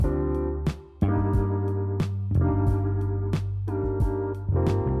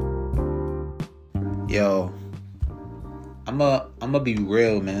Yo, I'ma be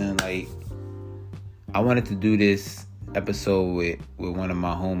real, man. Like, I wanted to do this episode with one of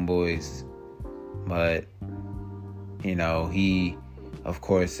my homeboys, but he of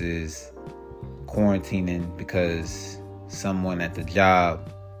course is quarantining because someone at the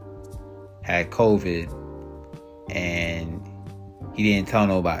job had COVID and he didn't tell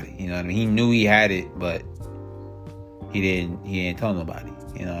nobody. You know what I mean? He knew he had it, but he didn't tell nobody.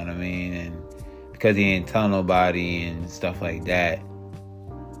 You know what I mean? And because he didn't tell nobody and stuff like that,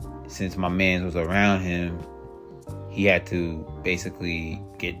 since my man was around him, he had to basically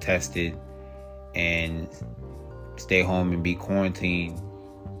get tested and stay home and be quarantined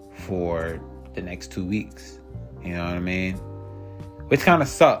for the next 2 weeks. You know what I mean? Which kind of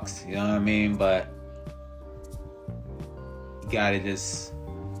sucks, you know what I mean? But you gotta just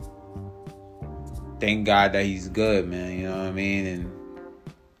thank God that he's good, man. You know what I mean? And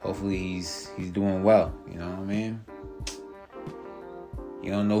hopefully he's doing well. You know what I mean?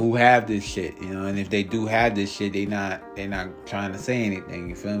 You don't know who have this shit, you know, and if they do have this shit, they're not trying to say anything.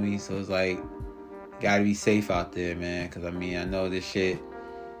 You feel me? So it's like, gotta be safe out there, man. Because I know this shit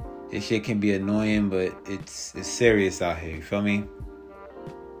can be annoying, but it's serious out here. You feel me?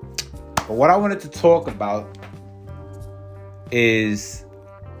 But what I wanted to talk about is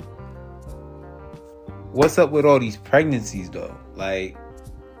what's up with all these pregnancies, though. Like,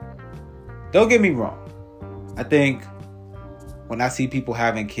 don't get me wrong. I think when I see people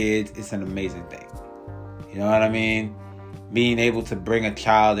having kids, it's an amazing thing. You know what I mean? Being able to bring a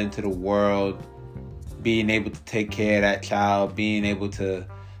child into the world, being able to take care of that child, being able to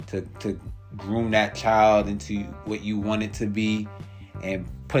groom that child into what you want it to be and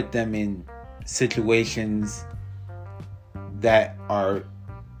put them in situations that are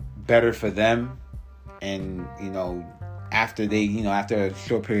better for them. And, after after a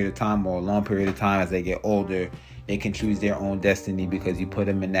short period of time or a long period of time, as they get older, they can choose their own destiny because you put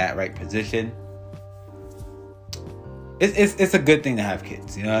them in that right position. It's a good thing to have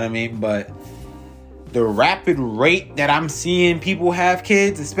kids, you know what I mean? But the rapid rate that I'm seeing people have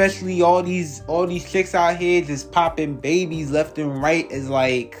kids, especially all these chicks out here just popping babies left and right, is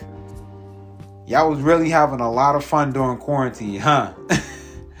like, y'all was really having a lot of fun during quarantine, huh?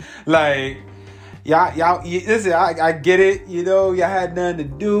 Like, y'all listen, I get it, y'all had nothing to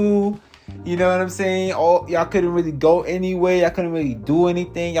do. You know what I'm saying? Y'all couldn't really go anywhere. Y'all couldn't really do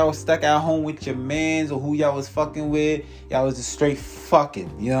anything. Y'all was stuck at home with your mans or who y'all was fucking with. Y'all was just straight fucking.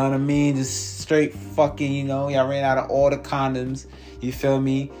 You know what I mean? Just straight fucking, Y'all ran out of all the condoms. You feel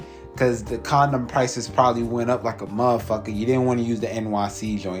me? Because the condom prices probably went up like a motherfucker. You didn't want to use the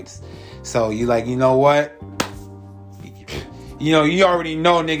NYC joints. So you like, you know what? You already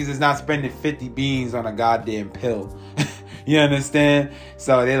know niggas is not spending 50 beans on a goddamn pill. You understand?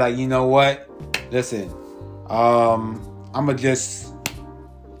 So they're like, you know what? Listen, I'ma just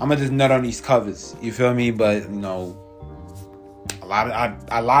nut on these covers. You feel me? But a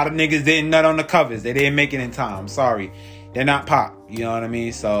lot of niggas didn't nut on the covers. They didn't make it in time. I'm sorry, they're not pop. You know what I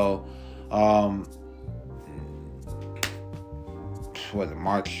mean? So, what was it?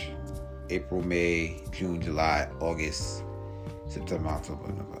 March, April, May, June, July, August, September, October,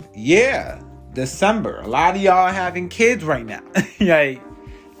 November. Yeah. December. A lot of y'all having kids right now. Like,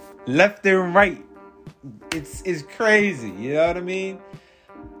 left and right. It's crazy. You know what I mean?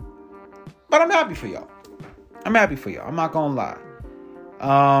 But I'm happy for y'all. I'm not gonna lie.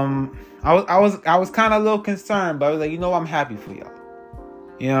 I was kind of a little concerned, but I was like, I'm happy for y'all.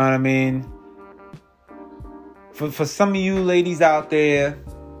 You know what I mean? For some of you ladies out there,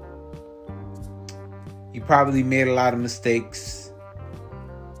 you probably made a lot of mistakes.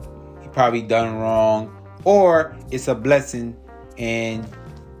 Probably done wrong, or it's a blessing, and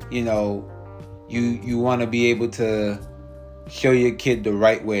you want to be able to show your kid the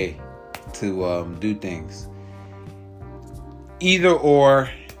right way to do things. Either or,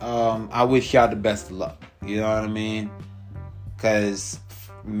 I wish y'all the best of luck. You know what I mean? Because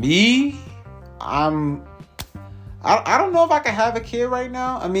me, I don't know if I can have a kid right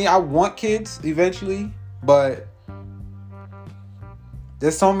now. I want kids eventually, but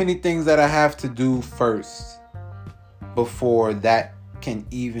there's so many things that I have to do first before that can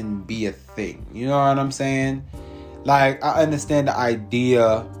even be a thing. You know what I'm saying? Like, I understand the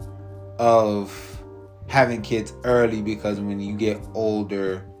idea of having kids early because when you get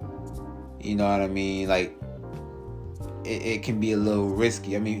older, you know what I mean? Like, it can be a little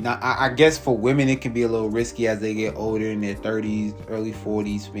risky. I guess for women it can be a little risky as they get older in their 30s, early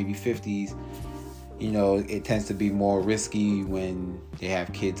 40s, maybe 50s. It tends to be more risky when they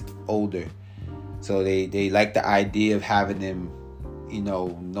have kids older. So they like the idea of having them, no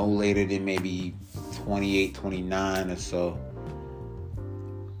later than maybe 28, 29 or so.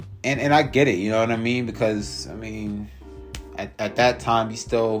 And I get it, you know what I mean? Because, I mean, at that time, you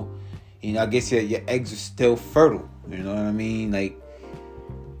still, you know, I guess your eggs are still fertile. You know what I mean? Like,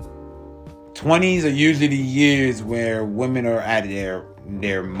 20s are usually the years where women are at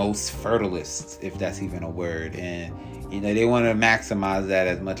their most fertilist, if that's even a word. And, you know, they want to maximize that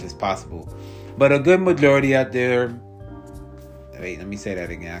as much as possible. But a good majority out there, wait, let me say that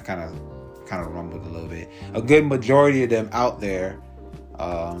again. I kind of rumbled a little bit. A good majority of them out there,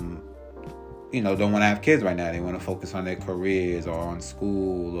 you know, don't want to have kids right now. They want to focus on their careers or on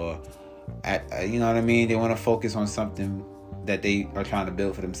school or, you know what I mean? They want to focus on something that they are trying to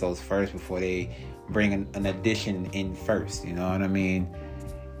build for themselves first before they bring an addition in first. You know what I mean?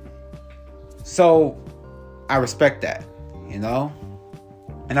 So I respect that, you know?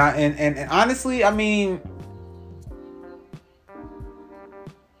 And honestly, I mean,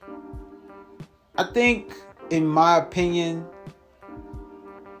 I think, in my opinion,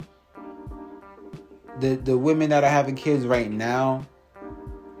 the women that are having kids right now,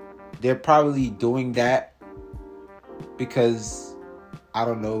 they're probably doing that because, I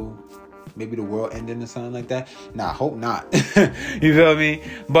don't know, maybe the world ending or something like that. Nah, I hope not. You feel me?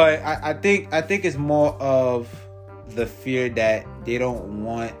 But I think it's more of the fear that they don't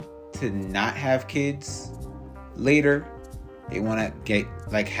want to not have kids later. They want to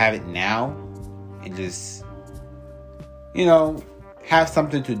have it now and just, you know, have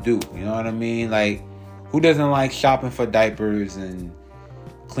something to do. You know what I mean? Like, who doesn't like shopping for diapers and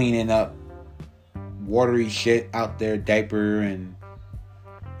cleaning up watery shit out their diaper and,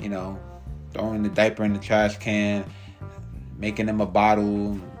 you know, throwing the diaper in the trash can, making them a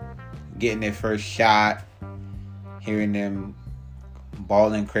bottle, getting their first shot, hearing them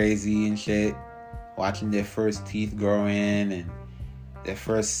bawling crazy and shit, watching their first teeth grow in and their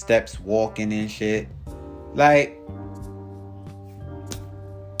first steps walking and shit. Like,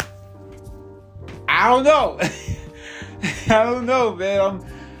 I don't know. I don't know, man.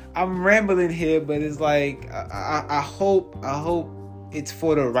 I'm rambling here, but it's like I hope it's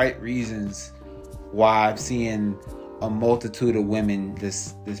for the right reasons why I'm seeing a multitude of women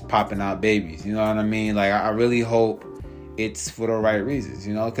just popping out babies. You know what I mean? Like, I really hope it's for the right reasons,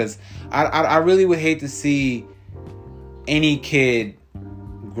 you know? Because I really would hate to see any kid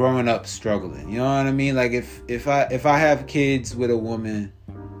growing up struggling. You know what I mean? Like, if I have kids with a woman,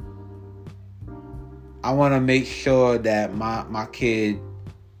 I want to make sure that my kid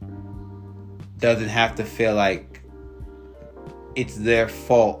doesn't have to feel like it's their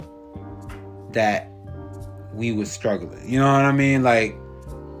fault that we were struggling. You know what I mean? Like,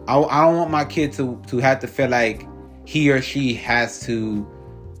 I don't want my kid to have to feel like he or she has to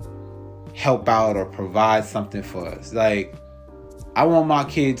help out or provide something for us. Like, I want my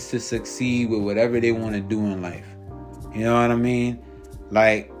kids to succeed with whatever they want to do in life. You know what I mean?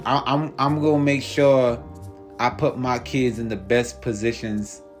 Like, I'm gonna make sure I put my kids in the best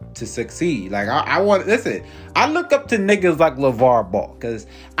positions to succeed. Like, I look up to niggas like LeVar Ball, because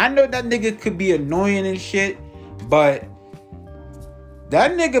I know that nigga could be annoying and shit, but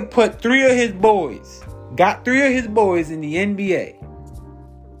that nigga got 3 of his boys in the NBA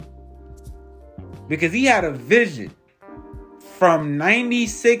because he had a vision from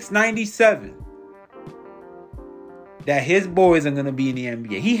 96, 97 that his boys are going to be in the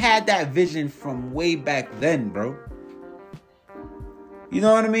NBA. He had that vision from way back then, bro. You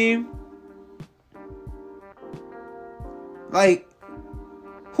know what I mean? Like,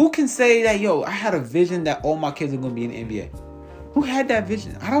 who can say that, yo, I had a vision that all my kids are going to be in the NBA? Who had that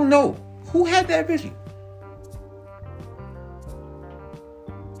vision? I don't know. Who had that vision?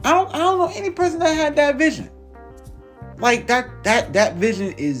 I don't know any person that had that vision. Like, that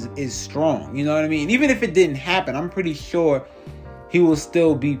vision is strong. You know what I mean? Even if it didn't happen, I'm pretty sure he will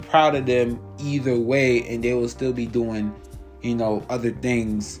still be proud of them either way, and they will still be doing, you know, other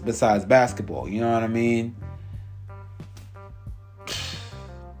things besides basketball. You know what I mean?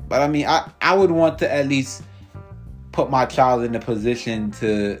 But I mean, I would want to at least put my child in a position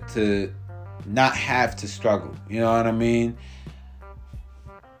to not have to struggle. You know what I mean?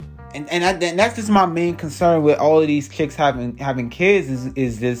 And that's just my main concern with all of these chicks having kids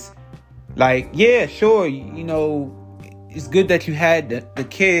is this, like, yeah, sure, you know, it's good that you had the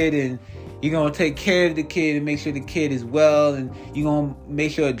kid and you're going to take care of the kid and make sure the kid is well, and you're going to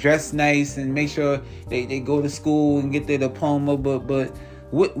make sure it dress nice and make sure they go to school and get their diploma. But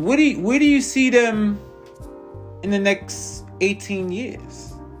where do you see them in the next 18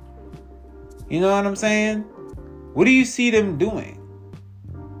 years? You know what I'm saying? What do you see them doing?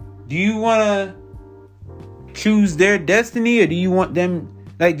 Do you want to choose their destiny, or do you want them,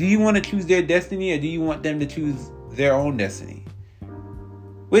 Like, do you want to choose their destiny, or do you want them to choose their own destiny?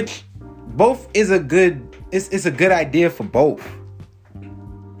 Which both is a good, it's a good idea for both,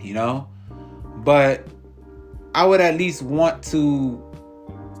 you know? But I would at least want to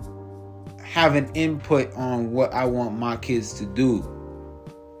have an input on what I want my kids to do.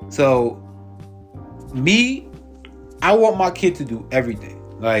 So, me, I want my kid to do everything.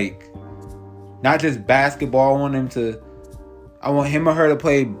 Like, not just basketball. I want him or her to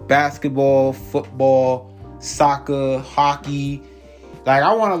play basketball, football, soccer, hockey. Like,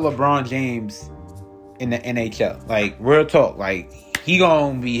 I want a LeBron James in the NHL. Like, real talk. Like, he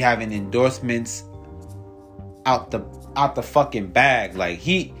gonna be having endorsements out the fucking bag. Like,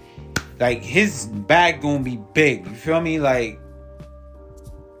 his bag gonna be big. You feel me? Like,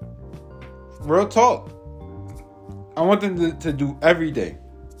 real talk. I want them to do everything.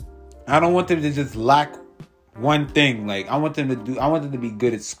 I don't want them to just lack one thing. Like, I want them to be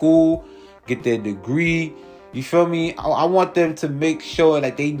good at school, get their degree. You feel me? I want them to make sure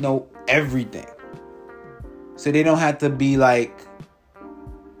that they know everything. So they don't have to be like,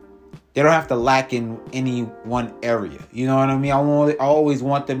 they don't have to lack in any one area. You know what I mean? I always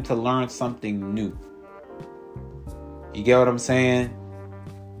want them to learn something new. You get what I'm saying?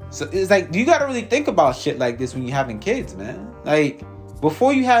 So it's like, you got to really think about shit like this when you're having kids, man. Like,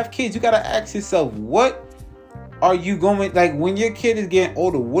 before you have kids, you got to ask yourself, what are you going, like, when your kid is getting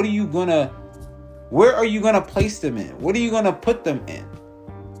older, where are you going to place them in? What are you going to put them in?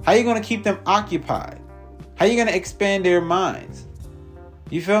 How are you going to keep them occupied? How are you going to expand their minds?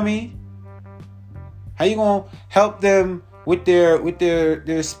 You feel me? How you going to help them with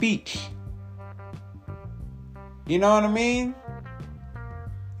their speech? You know what I mean?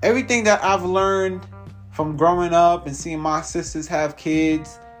 Everything that I've learned from growing up and seeing my sisters have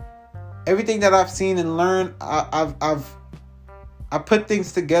kids, everything that I've seen and learned, I put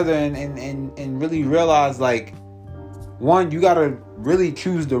things together and really realized, like, one, you gotta really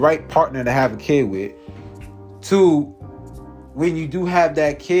choose the right partner to have a kid with. Two, when you do have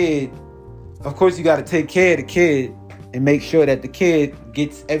that kid, of course you gotta take care of the kid and make sure that the kid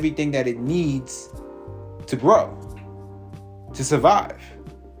gets everything that it needs to grow, to survive.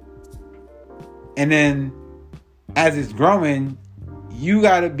 And then as it's growing, you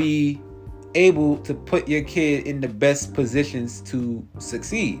gotta be able to put your kid in the best positions to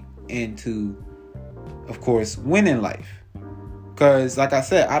succeed and to, of course, win in life. Because, like I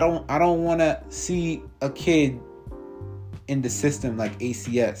said, I don't want to see a kid in the system like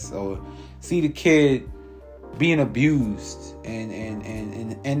ACS, or see the kid being abused and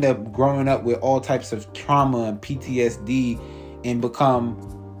end up growing up with all types of trauma and PTSD and become,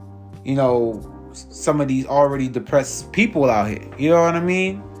 you know, some of these already depressed people out here. You know what I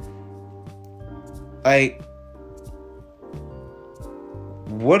mean? Like,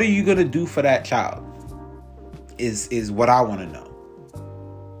 what are you gonna do for that child is what I want to know.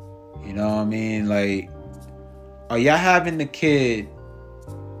 You know what I mean? Like, are y'all having the kid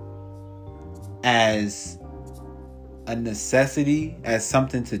as a necessity, as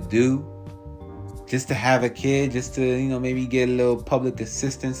something to do, just to have a kid, just to, you know, maybe get a little public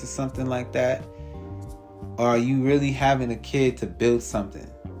assistance or something like that? Or are you really having a kid to build something?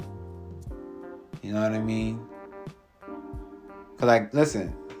 You know what I mean? Cause, like,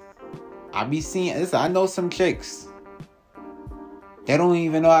 listen, I know some chicks, they don't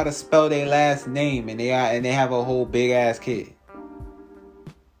even know how to spell their last name, and they have a whole big ass kid.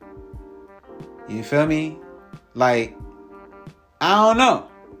 You feel me? Like, I don't know.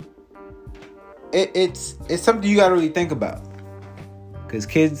 It's something you gotta really think about. Cause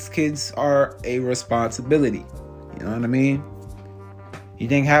kids are a responsibility. You know what I mean? You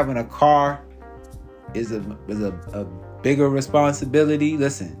think having a car is a bigger responsibility?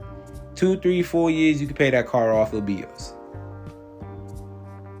 Listen, 2, 3, 4 years, you can pay that car off, it'll be yours.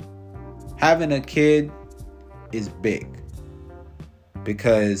 Having a kid is big,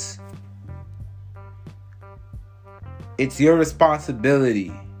 because it's your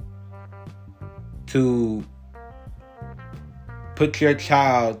responsibility to put your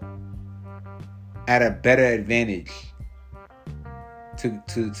child at a better advantage,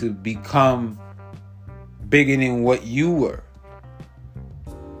 to become bigger than what you were.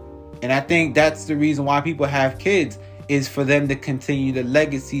 And I think that's the reason why people have kids, is for them to continue the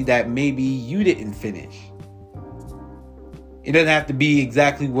legacy that maybe you didn't finish. It doesn't have to be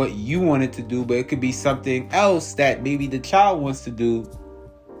exactly what you wanted to do, but it could be something else that maybe the child wants to do.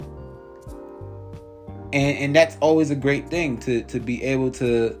 And that's always a great thing, to be able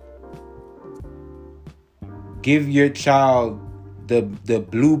to give your child the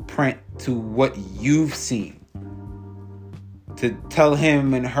blueprint to what you've seen, to tell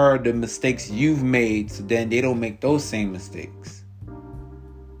him and her the mistakes you've made, so then they don't make those same mistakes.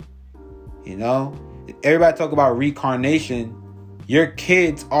 You know? Everybody talk about reincarnation. Your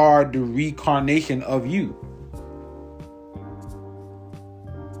kids are the reincarnation of you.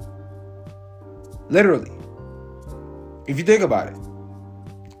 Literally. If you think about it.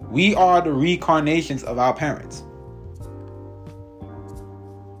 We are the reincarnations of our parents.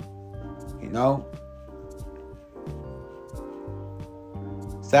 You know?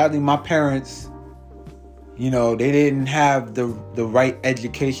 Sadly, my parents, you know, they didn't have the right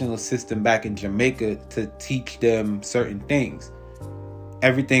educational system back in Jamaica to teach them certain things.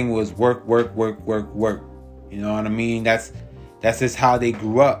 Everything was work. You know what I mean? That's just how they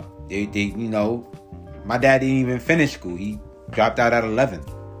grew up. They you know, my dad didn't even finish school. He dropped out at 11.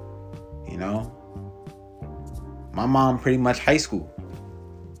 You know? My mom pretty much high school.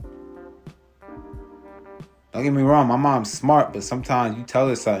 Don't get me wrong, my mom's smart, but sometimes you tell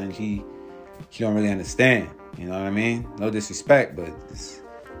her something, she don't really understand. You know what I mean? No disrespect, but it's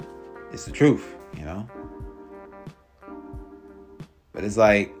the truth, you know? But it's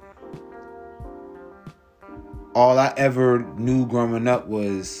like, all I ever knew growing up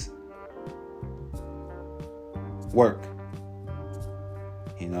was work.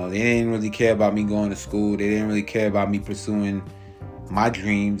 You know, they didn't really care about me going to school. They didn't really care about me pursuing my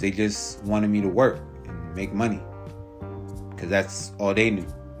dreams. They just wanted me to work and make money. Because that's all they knew.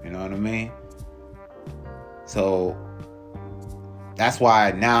 You know what I mean? So that's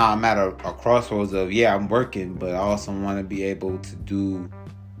why now I'm at a crossroads of, yeah, I'm working, but I also want to be able to do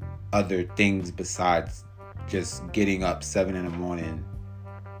other things besides just getting up 7 a.m,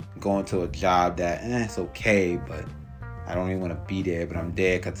 going to a job that, it's okay, but I don't even want to be there, but I'm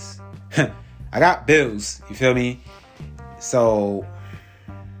there because I got bills. You feel me? So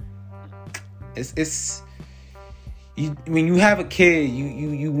it's when you have a kid,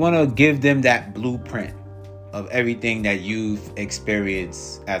 you want to give them that blueprint of everything that you've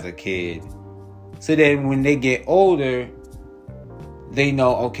experienced as a kid, so that when they get older, they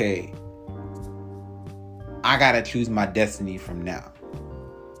know, okay, I gotta choose my destiny from now.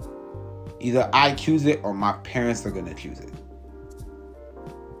 Either I choose it or my parents are gonna choose it.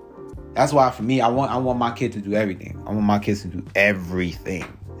 That's why for me, I want my kid to do everything. I want my kids to do everything.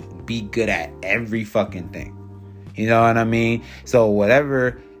 Be good at every fucking thing. You know what I mean? So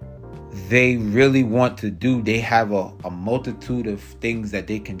whatever they really want to do, they have a multitude of things that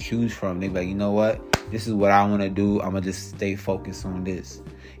they can choose from. They're like, you know what? This is what I want to do. I'm going to just stay focused on this.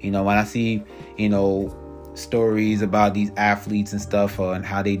 You know, when I see, you know, stories about these athletes and stuff and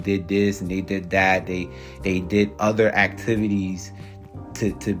how they did this and they did that, they did other activities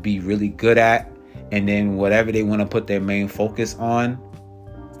to be really good at, and then whatever they want to put their main focus on,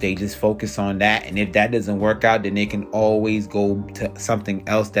 they just focus on that. And if that doesn't work out, then they can always go to something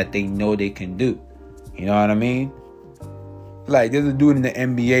else that they know they can do. You know what I mean? Like, there's a dude in the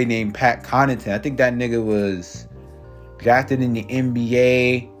NBA named Pat Connaughton. I think that nigga was drafted in the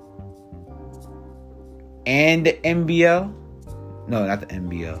NBA and the NBL. No, not the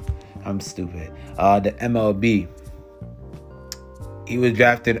NBL. I'm stupid. The MLB. He was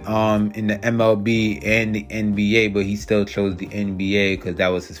drafted in the MLB and the NBA, but he still chose the NBA because that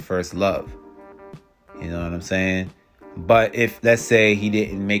was his first love. You know what I'm saying? But if, let's say, he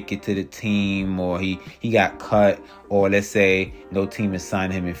didn't make it to the team, or he got cut, or let's say no team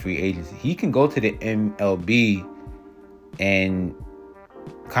assigned him in free agency, he can go to the MLB and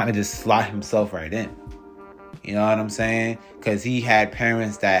kind of just slot himself right in. You know what I'm saying? Because he had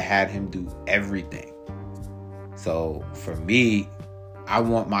parents that had him do everything. So for me, I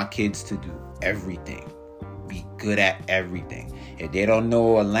want my kids to do everything. Be good at everything. If they don't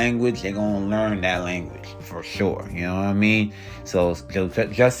know a language, they're going to learn that language for sure. You know what I mean? So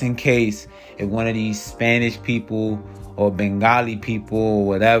just in case, if one of these Spanish people or Bengali people or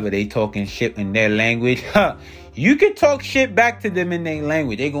whatever, they talking shit in their language, you can talk shit back to them in their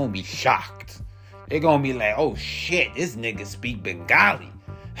language. They're going to be shocked. They're going to be like, oh shit, this nigga speak Bengali.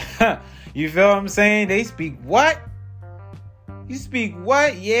 You feel what I'm saying? They speak what? You speak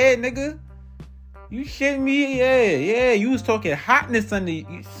what? Yeah, nigga. You shitting me? Yeah. You was talking hotness under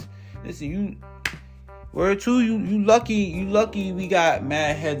you. Listen, you word two. You lucky. We got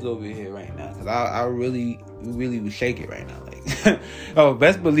mad heads over here right now. Cause I really would shake it right now. Like, oh,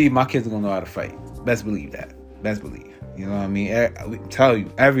 best believe my kids are gonna know how to fight. Best believe that. Best believe. You know what I mean? We tell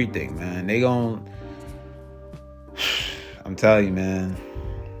you everything, man. They gon'. I'm telling you, man.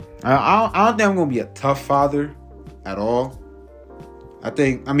 I don't think I'm gonna be a tough father at all. I'm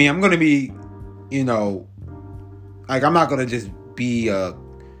gonna be, you know, like, I'm not gonna just be a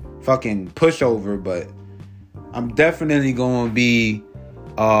fucking pushover, but I'm definitely going to be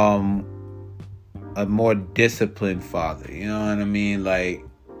a more disciplined father. You know what I mean? Like,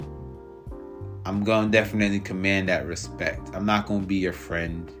 I'm going to definitely command that respect. I'm not going to be your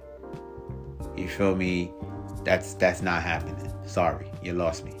friend. You feel me? That's not happening. Sorry, you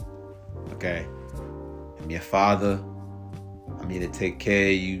lost me. Okay? I'm your father. I'm here to take care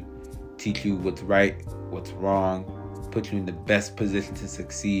of you, teach you what's right, what's wrong, put you in the best position to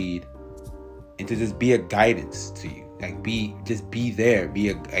succeed, and to just be a guidance to you. Like, just be there.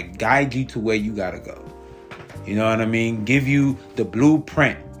 Guide you to where you gotta go. You know what I mean? Give you the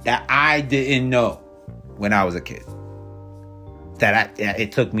blueprint that I didn't know when I was a kid. That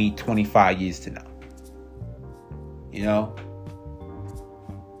it took me 25 years to know. You know?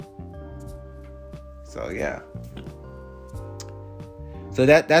 So yeah. So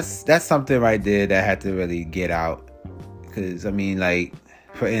that's something right there that I had to really get out. Cause I mean, like,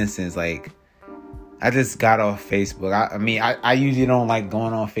 for instance, like, I just got off Facebook. I usually don't like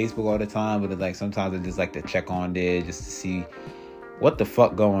going on Facebook all the time, but like sometimes I just like to check on there just to see what the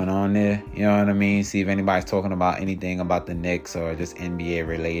fuck going on there. You know what I mean? See if anybody's talking about anything about the Knicks or just NBA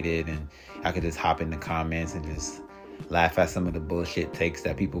related, and I could just hop in the comments and just laugh at some of the bullshit takes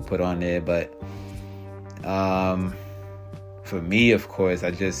that people put on there. But for me, of course,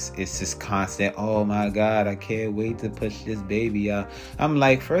 it's just constant, oh my God, I can't wait to push this baby out. I'm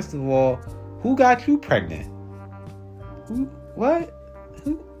like, first of all, who got you pregnant? What?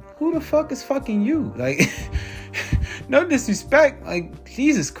 Who the fuck is fucking you? Like, no disrespect. Like,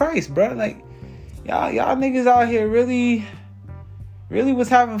 Jesus Christ, bro. Like, y'all niggas out here really was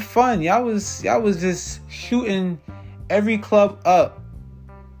having fun. Y'all was just shooting every club up,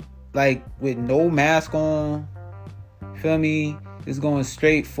 like, with no mask on. Feel me? Just going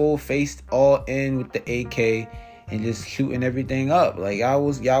straight full faced all in with the AK and just shooting everything up. Like, y'all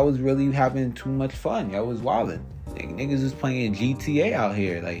was really having too much fun. Y'all was wilding. Like, niggas was playing GTA out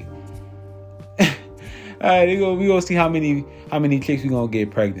here. Like, all right, we gonna see how many chicks we gonna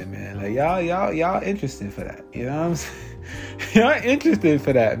get pregnant, man. Like, y'all interested for that? You know what I'm saying? Y'all interested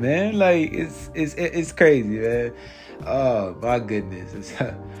for that, man? Like, it's crazy, man. Oh my goodness, it's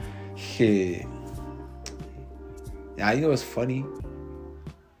shit. Now, you know what's funny?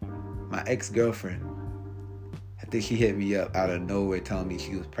 My ex-girlfriend, I think she hit me up out of nowhere telling me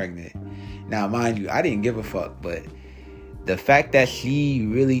she was pregnant. Now, mind you, I didn't give a fuck, but the fact that she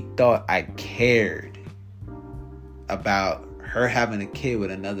really thought I cared about her having a kid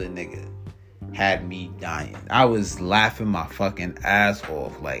with another nigga had me dying. I was laughing my fucking ass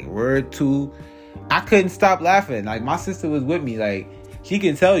off. Like, word two, I couldn't stop laughing. Like, my sister was with me. Like, she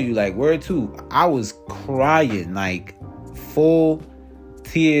can tell you, like, word two, I was crying, like, full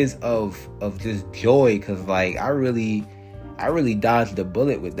tears of just joy, because, like, I really dodged the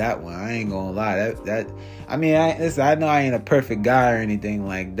bullet with that one. I ain't gonna lie. I know I ain't a perfect guy or anything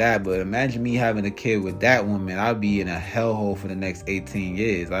like that, but imagine me having a kid with that woman. I'd be in a hellhole for the next 18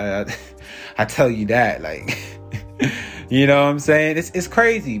 years. I tell you that, like, you know what I'm saying? It's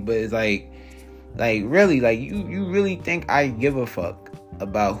crazy, but it's like really, like, you really think I give a fuck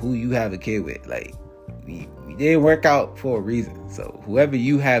about who you have a kid with? Like, we didn't work out for a reason. So whoever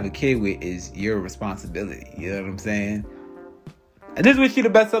you have a kid with is your responsibility. You know what I'm saying? I just wish you the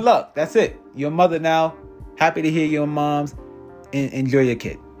best of luck. That's it. You're a mother now. Happy to hear your moms. Enjoy your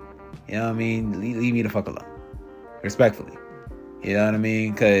kid. You know what I mean? Leave me the fuck alone. Respectfully. You know what I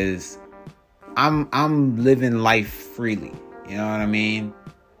mean? Because I'm living life freely. You know what I mean?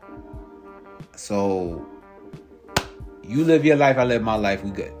 So you live your life, I live my life,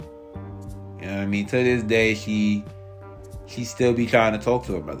 we good. You know what I mean? To this day, she still be trying to talk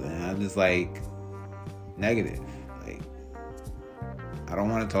to her brother. And I'm just like, negative. Like, I don't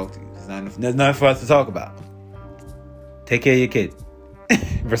want to talk to you. There's nothing for us to talk about. Take care of your kid.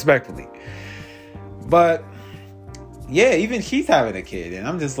 Respectfully. But, yeah, even she's having a kid. And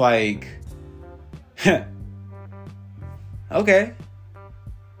I'm just like, okay.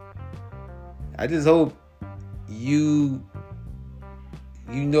 I just hope you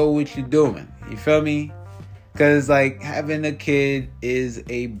know what you're doing. You feel me? Because, like, having a kid is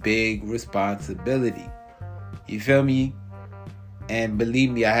a big responsibility. You feel me? And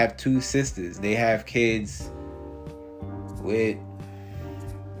believe me, I have two sisters. They have kids with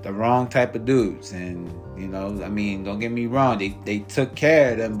the wrong type of dudes. And, you know, I mean, don't get me wrong. They took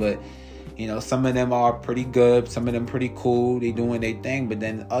care of them, but, you know, some of them are pretty good. Some of them pretty cool. They doing their thing. But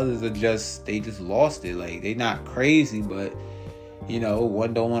then others are they just lost it. Like, they not crazy, but, you know,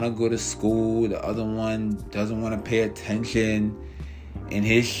 one don't want to go to school. The other one doesn't want to pay attention in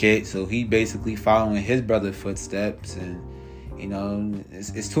his shit. So he basically following his brother's footsteps. And,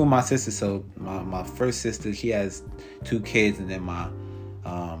 it's two of my sisters. So my first sister, she has 2 kids, and then my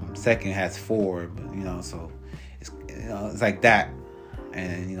second has 4. But so it's like that.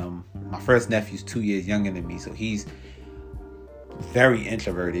 And my first nephew's 2 years younger than me, so he's very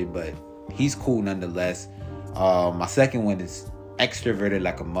introverted, but he's cool nonetheless. My second one is extroverted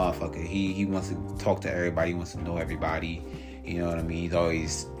like a motherfucker. He wants to talk to everybody. He wants to know everybody. You know what I mean? He's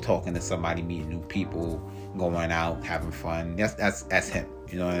always talking to somebody, meeting new people, going out, having fun. That's him.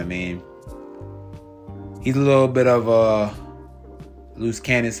 You know what I mean? He's a little bit of a loose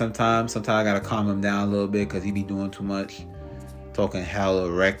cannon sometimes. Sometimes I gotta calm him down a little bit because he be doing too much. Talking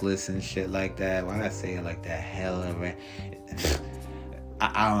hella reckless and shit like that. Why did I say it like that? Hella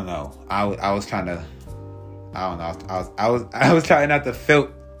I don't know. I was trying to. I don't know. I was trying not to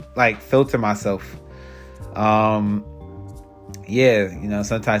filter myself. Yeah,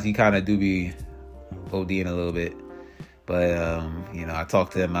 sometimes you kind of do be ODing a little bit, but I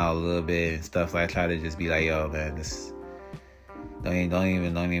talk to them out a little bit and stuff. I try to just be like, yo, man, this don't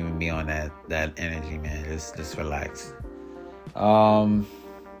even be on that energy, man. Just relax. My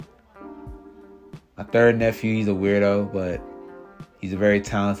third nephew, he's a weirdo, but he's a very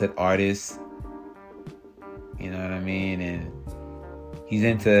talented artist. You know what I mean? And he's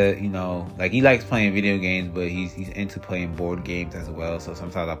into, he likes playing video games, but he's into playing board games as well. So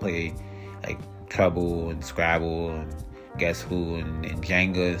sometimes I play like Trouble and Scrabble and Guess Who and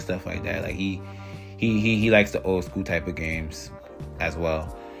Jenga and stuff like that. Like he likes the old school type of games as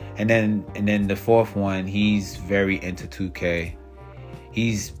well. And then the fourth one, he's very into 2K.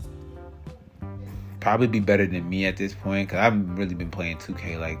 He's probably be better than me at this point, because I haven't really been playing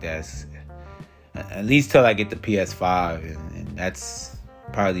 2K like that. At least till I get the PS5, and that's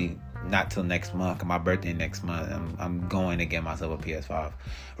probably not till next month. My birthday next month. I'm going to get myself a PS5,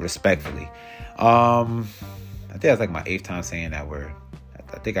 respectfully. I think that's like my 8th time saying that word.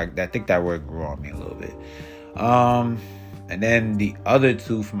 I think that word grew on me a little bit. And then the other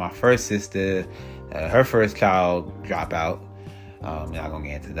 2 from my first sister, her first child dropped out. I'm not gonna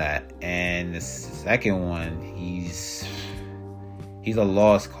get into that. And the second one, he's a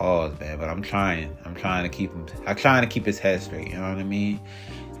lost cause, man. But I'm trying to keep him. I'm trying to keep his head straight. You know what I mean?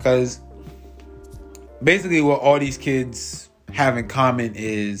 Because basically, what all these kids have in common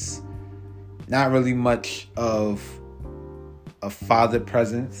is not really much of a father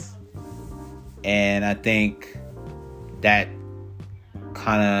presence, and I think that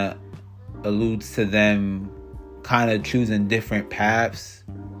kind of alludes to them kind of choosing different paths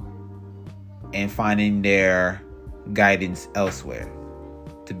and finding their guidance elsewhere,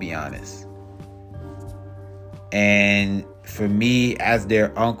 to be honest. And for me, as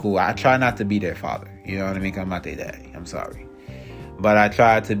their uncle, I try not to be their father. You know what I mean? I'm not their daddy. I'm sorry. But I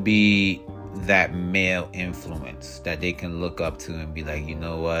try to be that male influence that they can look up to and be like, you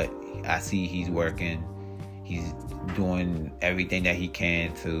know what? I see he's working. He's doing everything that he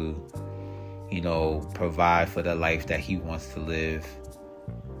can to, provide for the life that he wants to live.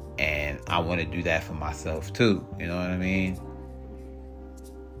 And I want to do that for myself too. You know what I mean?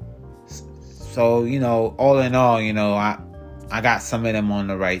 So, all in all, I got some of them on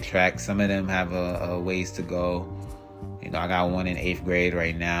the right track. Some of them have a ways to go. I got one in 8th grade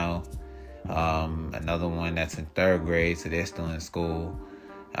right now. Another one that's in 3rd grade, so they're still in school.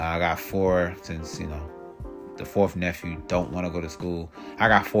 I got 4 since, the 4th nephew don't want to go to school. I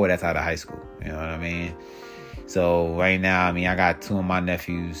got 4 that's out of high school. You know what I mean? So right now, I got 2 of my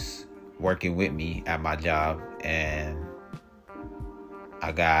nephews working with me at my job, and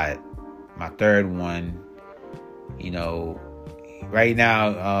I got my 3rd one, right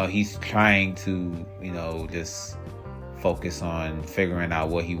now, he's trying to, just focus on figuring out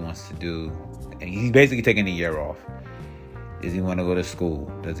what he wants to do. And he's basically taking a year off. Does he want to go to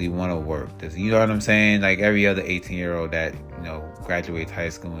school? Does he want to work? Does he, you know what I'm saying? Like every other 18-year-old that, graduates high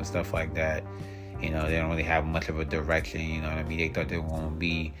school and stuff like that, they don't really have much of a direction. You know what I mean? They thought they were going to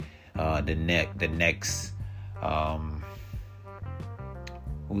be the next,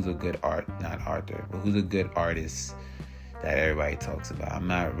 who's a good not Arthur, but who's a good artist that everybody talks about. I'm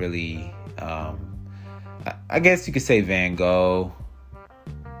not really, I guess you could say Van Gogh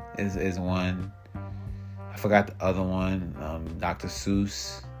is one. I forgot the other one. Dr.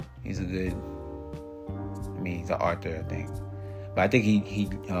 Seuss. He's a good, he's an author, I think. But I think he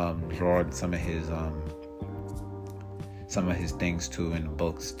drawed some of his things too in the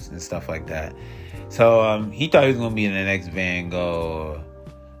books and stuff like that. So he thought he was gonna be in the next Van Gogh.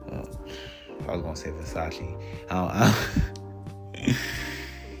 I was gonna say Versace.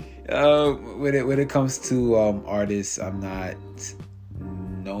 When it comes to artists, I'm not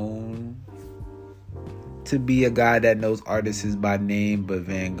known to be a guy that knows artists by name, but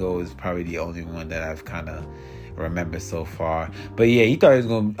Van Gogh is probably the only one that I've kind of remember so far. But yeah, he thought he was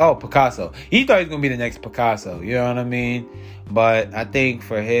going to... Oh, Picasso. He thought he was going to be the next Picasso. You know what I mean? But I think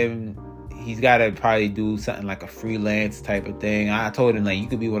for him, he's got to probably do something like a freelance type of thing. I told him, like, you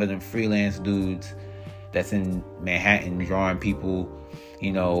could be one of them freelance dudes that's in Manhattan drawing people,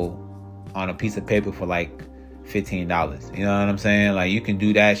 you know, on a piece of paper for like $15. You know what I'm saying? Like, you can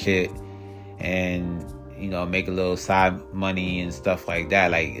do that shit and, you know, make a little side money and stuff like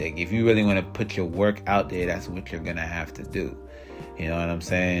that. Like if you really want to put your work out there, that's what you're gonna have to do. You know what I'm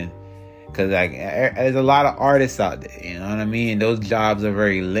saying? Because like there's a lot of artists out there. You know what I mean? Those jobs are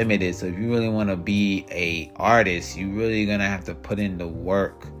very limited. So if you really want to be a artist, you really gonna have to put in the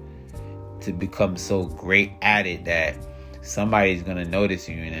work to become so great at it that somebody's gonna notice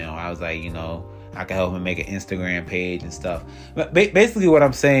you. You know, I was like, you know, I can help him make an Instagram page and stuff. But basically what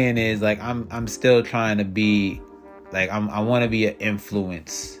I'm saying is, like, I'm still trying to be, like, I want to be an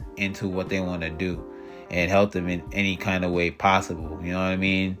influence into what they want to do and help them in any kind of way possible. You know what I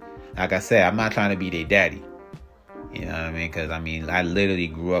mean? Like I said, I'm not trying to be their daddy. You know what I mean? Because, I mean, I literally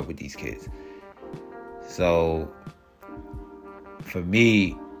grew up with these kids. So, for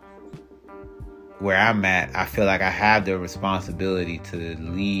me, where I'm at, I feel like I have the responsibility to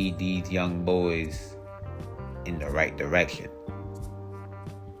lead these young boys in the right direction.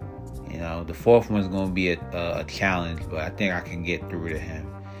 You know, the fourth one's going to be a challenge, but I think I can get through to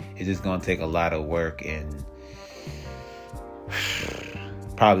him. It's just going to take a lot of work and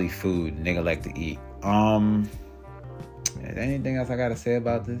probably food. Nigga like to eat. Is there anything else I got to say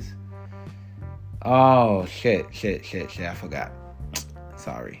about this? Oh, shit. I forgot.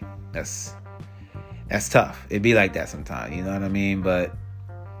 Sorry. That's tough. It'd be like that sometimes, you know what I mean? But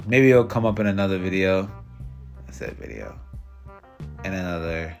maybe it'll come up in another video. I said video. And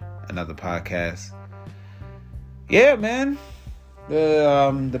another podcast. Yeah, man.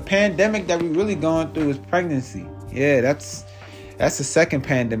 The pandemic that we really going through is pregnancy. Yeah, that's the second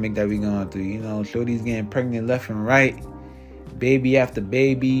pandemic that we going through. You know, shorty's getting pregnant left and right. Baby after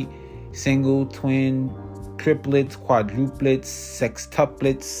baby. Single, twin, triplets, quadruplets,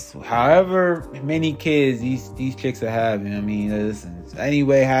 sextuplets, however many kids these chicks are having. You know what I mean? Listen,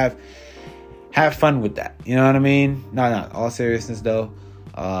 anyway, have fun with that. You know what I mean? No, all seriousness though.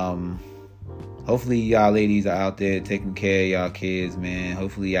 Hopefully y'all ladies are out there taking care of y'all kids, man.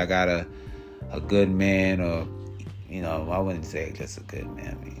 Hopefully y'all got a good man, or, you know, I wouldn't say just a good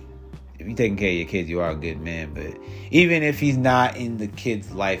man. I mean, if you're taking care of your kids, you are a good man. But even if he's not in the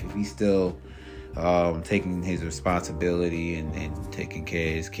kid's life, if he's still taking his responsibility and taking care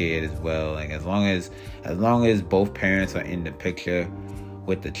of his kid as well, like as long as both parents are in the picture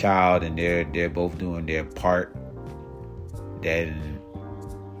with the child and they're both doing their part, then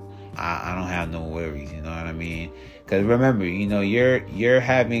I don't have no worries. You know what I mean? Because remember, you know, you're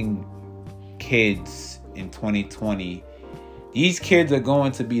having kids in 2020. These kids are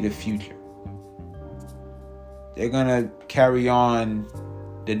going to be the future. They're gonna carry on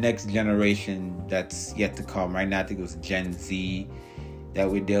the next generation that's yet to come. Right now, I think it was Gen Z that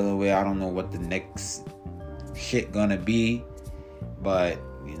we're dealing with. I don't know what the next shit gonna be, but,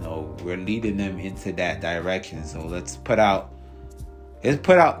 you know, we're leading them into that direction. So let's put out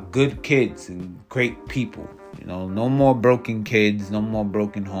good kids and great people. You know, no more broken kids, no more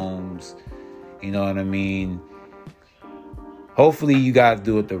broken homes. You know what I mean? Hopefully you guys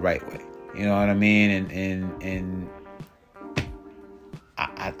do it the right way. You know what I mean? And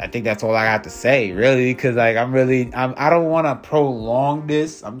I think that's all I have to say, really, because like I don't want to prolong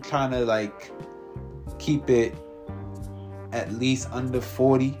this. I'm trying to like keep it at least under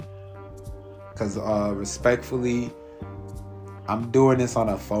 40, because respectfully, I'm doing this on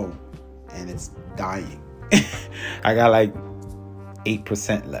a phone and it's dying. I got like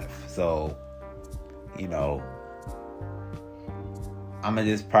 8% left, so, you know, I'm gonna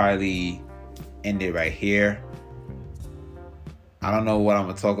just probably end it right here. I don't know what I'm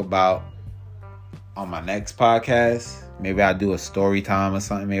gonna talk about on my next podcast. Maybe I'll do a story time or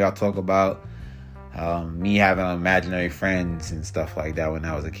something. Maybe I'll talk about me having imaginary friends and stuff like that when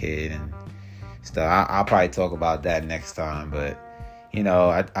I was a kid and stuff. I'll probably talk about that next time. But, you know,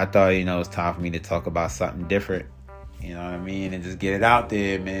 I thought, you know, it's time for me to talk about something different. You know what I mean? And just get it out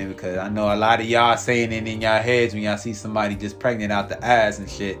there, man. Because I know a lot of y'all saying it in y'all heads when y'all see somebody just pregnant out the ass and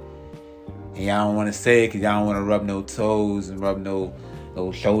shit. And y'all don't want to say it because y'all don't want to rub no toes and rub no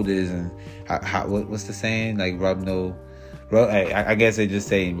shoulders. And what's the saying? Like I guess they just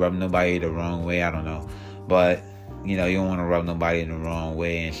say rub nobody the wrong way. I don't know. But, you know, you don't want to rub nobody in the wrong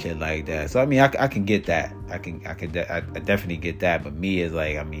way and shit like that. So, I mean, I can get that. I definitely get that. But me is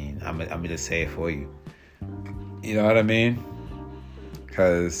like, I mean, I'm going to just say it for you. You know what I mean?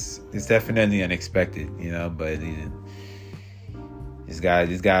 Because it's definitely unexpected, but this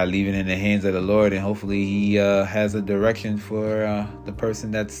guy leave it in the hands of the Lord, and hopefully he has a direction for the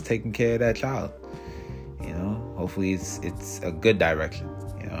person that's taking care of that child. Hopefully it's a good direction.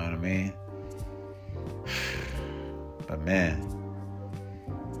 You know what I mean? But man,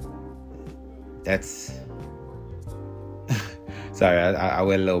 that's sorry. I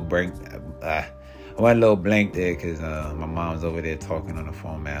went a little blank. I went a little blank there because my mom's over there talking on the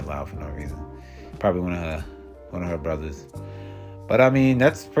phone mad loud for no reason. Probably one of her brothers. But I mean,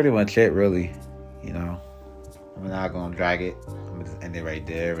 that's pretty much it, really. I'm not gonna drag it. I'm gonna just end it right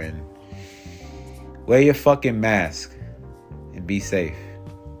there and wear your fucking mask and be safe.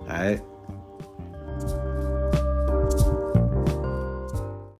 All right.